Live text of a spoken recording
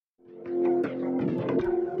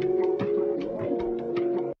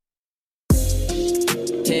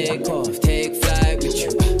take off, take flight with you.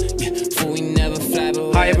 Before we never fly,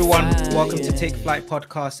 but Hi everyone, welcome to Take Flight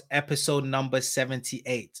Podcast, episode number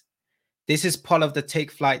 78. This is part of the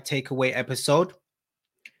Take Flight Takeaway episode.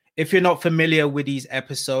 If you're not familiar with these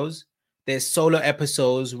episodes, there's solo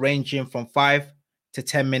episodes ranging from 5 to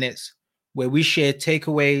 10 minutes where we share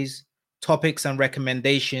takeaways, topics, and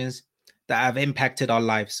recommendations that have impacted our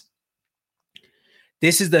lives.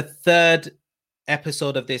 This is the third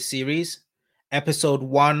episode of this series. Episode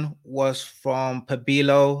 1 was from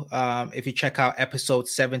Pabilo. If you check out episode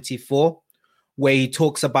 74, where he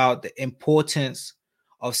talks about the importance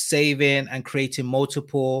of saving and creating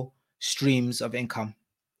multiple streams of income.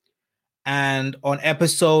 And on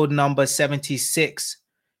episode number 76,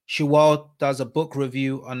 Shuwal does a book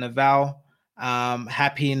review on Naval,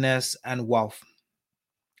 happiness and wealth.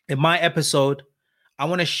 In my episode, I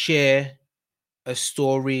want to share a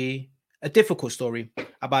story, a difficult story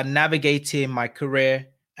about navigating my career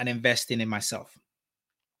and investing in myself.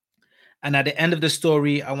 And at the end of the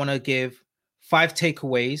story, I want to give 5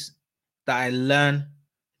 takeaways that I learned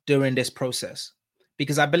during this process.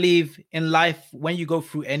 Because I believe in life, when you go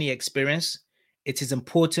through any experience, it is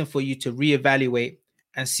important for you to reevaluate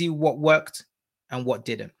and see what worked and what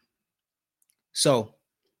didn't. So,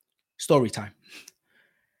 story time.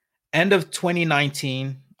 End of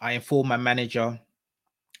 2019, I informed my manager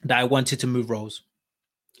that I wanted to move roles.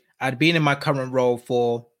 I'd been in my current role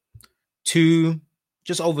for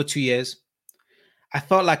just over 2 years. I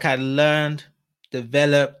felt like I learned,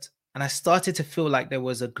 developed, and I started to feel like there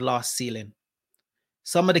was a glass ceiling.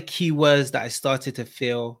 Some of the key words that I started to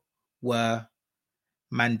feel were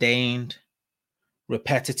mundane,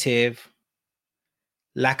 repetitive,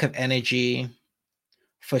 lack of energy,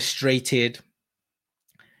 frustrated.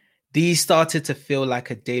 These started to feel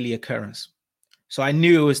like a daily occurrence. So I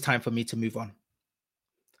knew it was time for me to move on.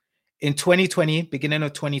 In 2020, beginning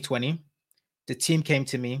of 2020, the team came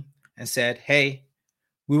to me and said, hey,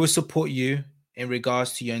 we will support you in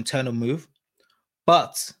regards to your internal move,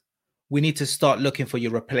 but we need to start looking for your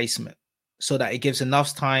replacement so that it gives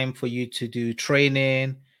enough time for you to do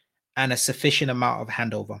training and a sufficient amount of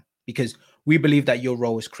handover, because we believe that your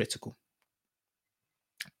role is critical.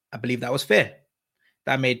 I believe that was fair.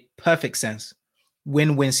 That made perfect sense.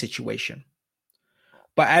 Win-win situation.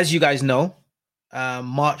 But as you guys know,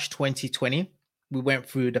 March 2020, we went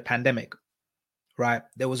through the pandemic, right?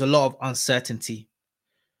 There was a lot of uncertainty.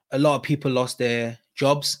 A lot of people lost their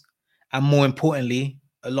jobs. And more importantly,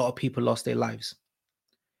 a lot of people lost their lives.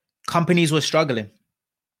 Companies were struggling.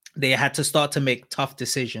 They had to start to make tough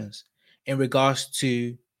decisions in regards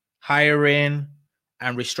to hiring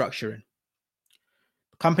and restructuring.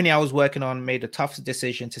 The company I was working on made a tough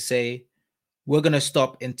decision to say, we're going to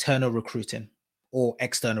stop internal recruiting or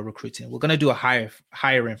external recruiting. We're going to do a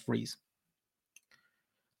hiring freeze.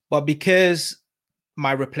 But because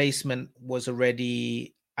my replacement was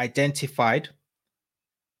already identified,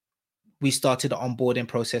 we started the onboarding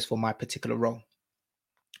process for my particular role.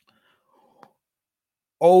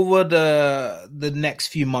 Over the next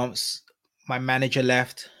few months, my manager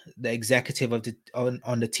left, the executive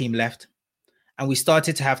on the team left, and we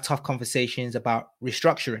started to have tough conversations about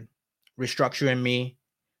restructuring me,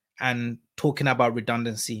 and talking about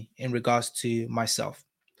redundancy in regards to myself.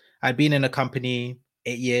 I'd been in a company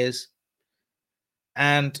 8 years,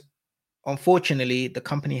 and unfortunately, the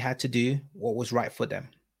company had to do what was right for them.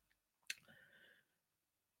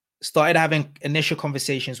 Started having initial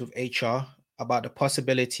conversations with HR about the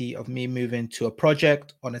possibility of me moving to a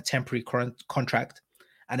project on a temporary contract,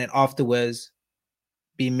 and then afterwards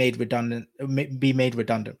be made redundant.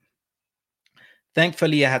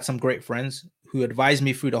 Thankfully, I had some great friends who advised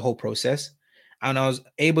me through the whole process, and I was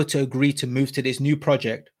able to agree to move to this new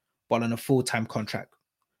project, but on a full-time contract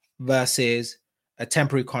versus a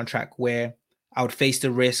temporary contract where I would face the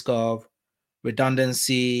risk of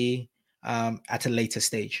redundancy at a later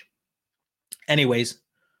stage. Anyways,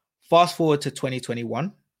 fast forward to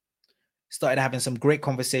 2021, started having some great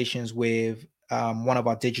conversations with one of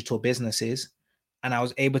our digital businesses, and I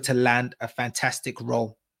was able to land a fantastic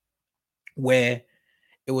role where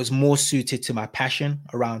it was more suited to my passion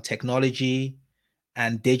around technology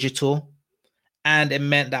and digital. And it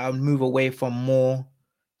meant that I would move away from more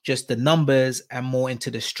just the numbers and more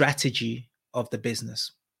into the strategy of the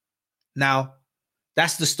business. Now,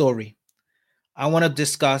 that's the story. I want to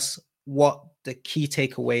discuss what the key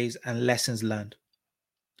takeaways and lessons learned.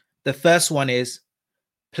 The first one is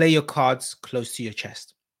play your cards close to your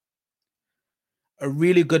chest. A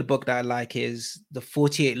really good book that I like is The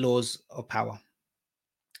 48 Laws of Power.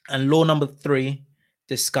 And law number 3,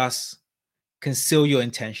 discuss conceal your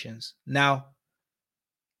intentions. Now,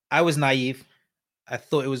 I was naive. I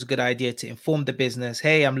thought it was a good idea to inform the business,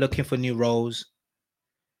 hey, I'm looking for new roles,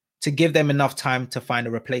 to give them enough time to find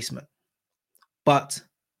a replacement. But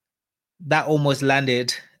that almost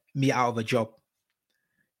landed me out of a job.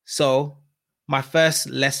 So my first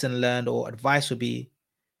lesson learned or advice would be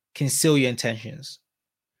conceal your intentions.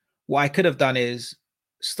 What I could have done is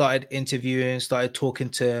started interviewing, started talking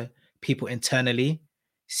to people internally,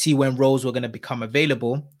 see when roles were going to become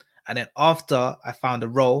available. And then after I found a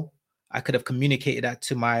role, I could have communicated that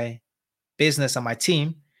to my business and my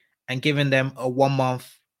team and given them a 1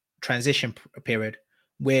 month transition period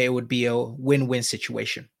where it would be a win-win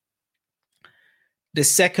situation. The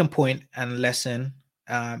second point and lesson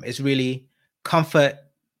is really comfort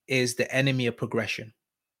is the enemy of progression.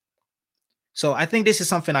 So I think this is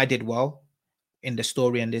something I did well in the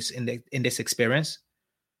story and in this experience,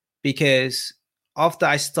 because after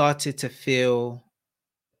I started to feel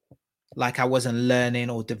like I wasn't learning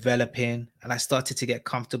or developing and I started to get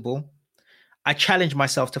comfortable, I challenged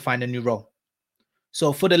myself to find a new role.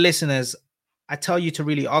 So for the listeners, I tell you to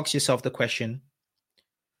really ask yourself the question,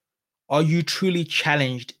 are you truly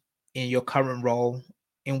challenged in your current role,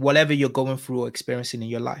 in whatever you're going through or experiencing in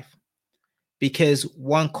your life? Because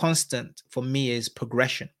one constant for me is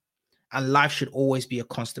progression, and life should always be a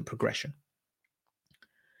constant progression.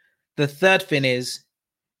 The third thing is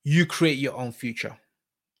you create your own future.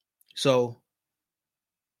 So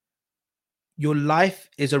your life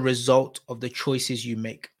is a result of the choices you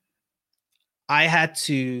make. I had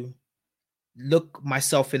to look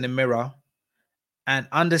myself in the mirror and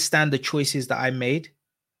understand the choices that I made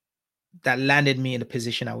that landed me in the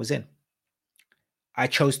position I was in. I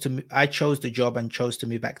chose the job and chose to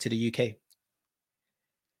move back to the UK.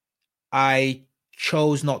 I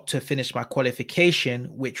chose not to finish my qualification,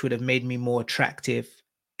 which would have made me more attractive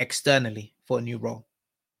externally for a new role.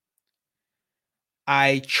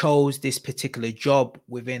 I chose this particular job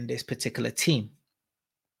within this particular team.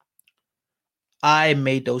 I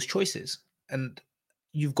made those choices, and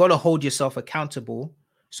you've got to hold yourself accountable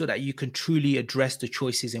so that you can truly address the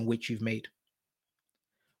choices in which you've made.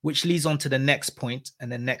 Which leads on to the next point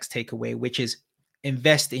and the next takeaway, which is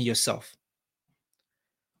invest in yourself.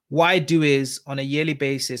 What I do is on a yearly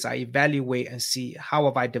basis, I evaluate and see how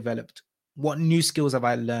have I developed? What new skills have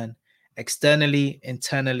I learned externally,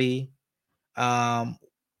 internally?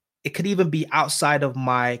 It could even be outside of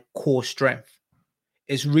my core strength.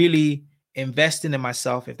 It's really investing in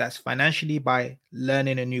myself, if that's financially by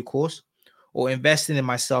learning a new course, or investing in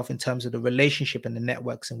myself in terms of the relationship and the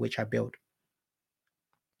networks in which I build.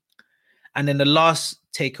 And then the last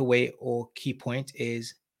takeaway or key point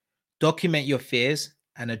is document your fears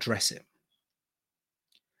and address it.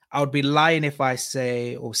 I would be lying if I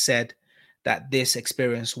say or said that this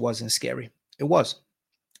experience wasn't scary. It was.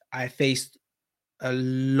 I faced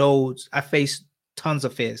tons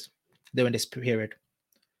of fears during this period.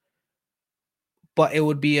 But it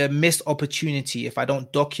would be a missed opportunity if I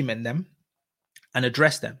don't document them and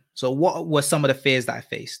address them. So what were some of the fears that I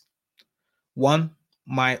faced? One,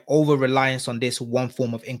 my over-reliance on this one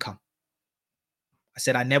form of income. I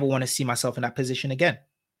said, I never want to see myself in that position again.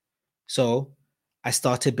 So I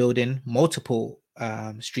started building multiple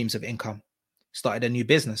streams of income, started a new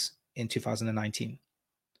business in 2019.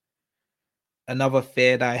 Another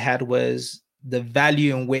fear that I had was the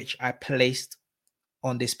value in which I placed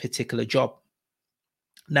on this particular job.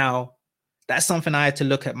 Now, that's something I had to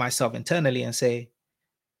look at myself internally and say,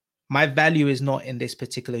 my value is not in this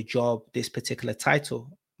particular job, this particular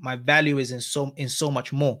title. My value is in so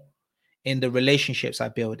much more, in the relationships I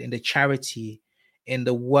build, in the charity, in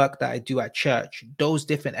the work that I do at church. Those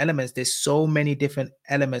different elements, there's so many different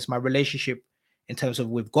elements, my relationship in terms of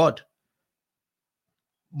with God.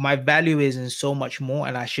 My value is in so much more,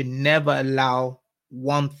 and I should never allow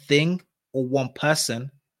one thing or one person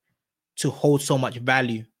to hold so much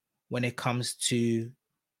value when it comes to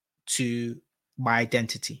my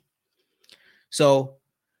identity. So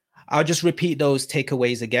I'll just repeat those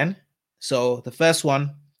takeaways again. So the first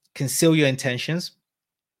one, conceal your intentions.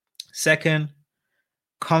 Second,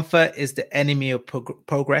 comfort is the enemy of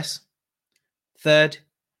progress. Third,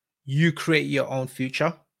 you create your own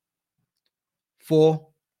future. 4,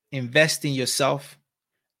 invest in yourself.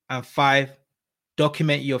 And 5,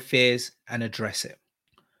 document your fears and address it.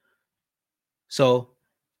 So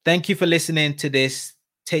thank you for listening to this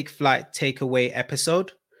Take Flight Takeaway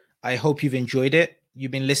episode. I hope you've enjoyed it.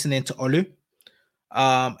 You've been listening to Olu.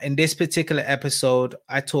 In this particular episode,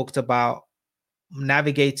 I talked about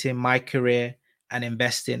navigating my career and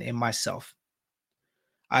investing in myself.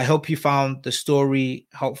 I hope you found the story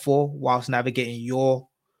helpful whilst navigating your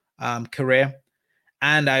career.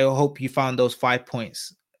 And I hope you found those 5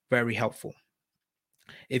 points very helpful.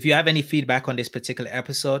 If you have any feedback on this particular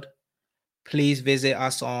episode, please visit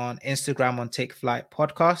us on Instagram on Take Flight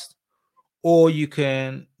Podcast, or you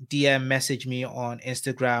can DM message me on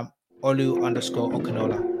Instagram,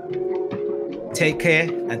 Olu_Okanola. Take care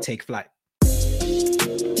and take flight.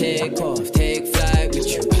 Take off, take flight with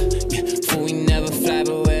you.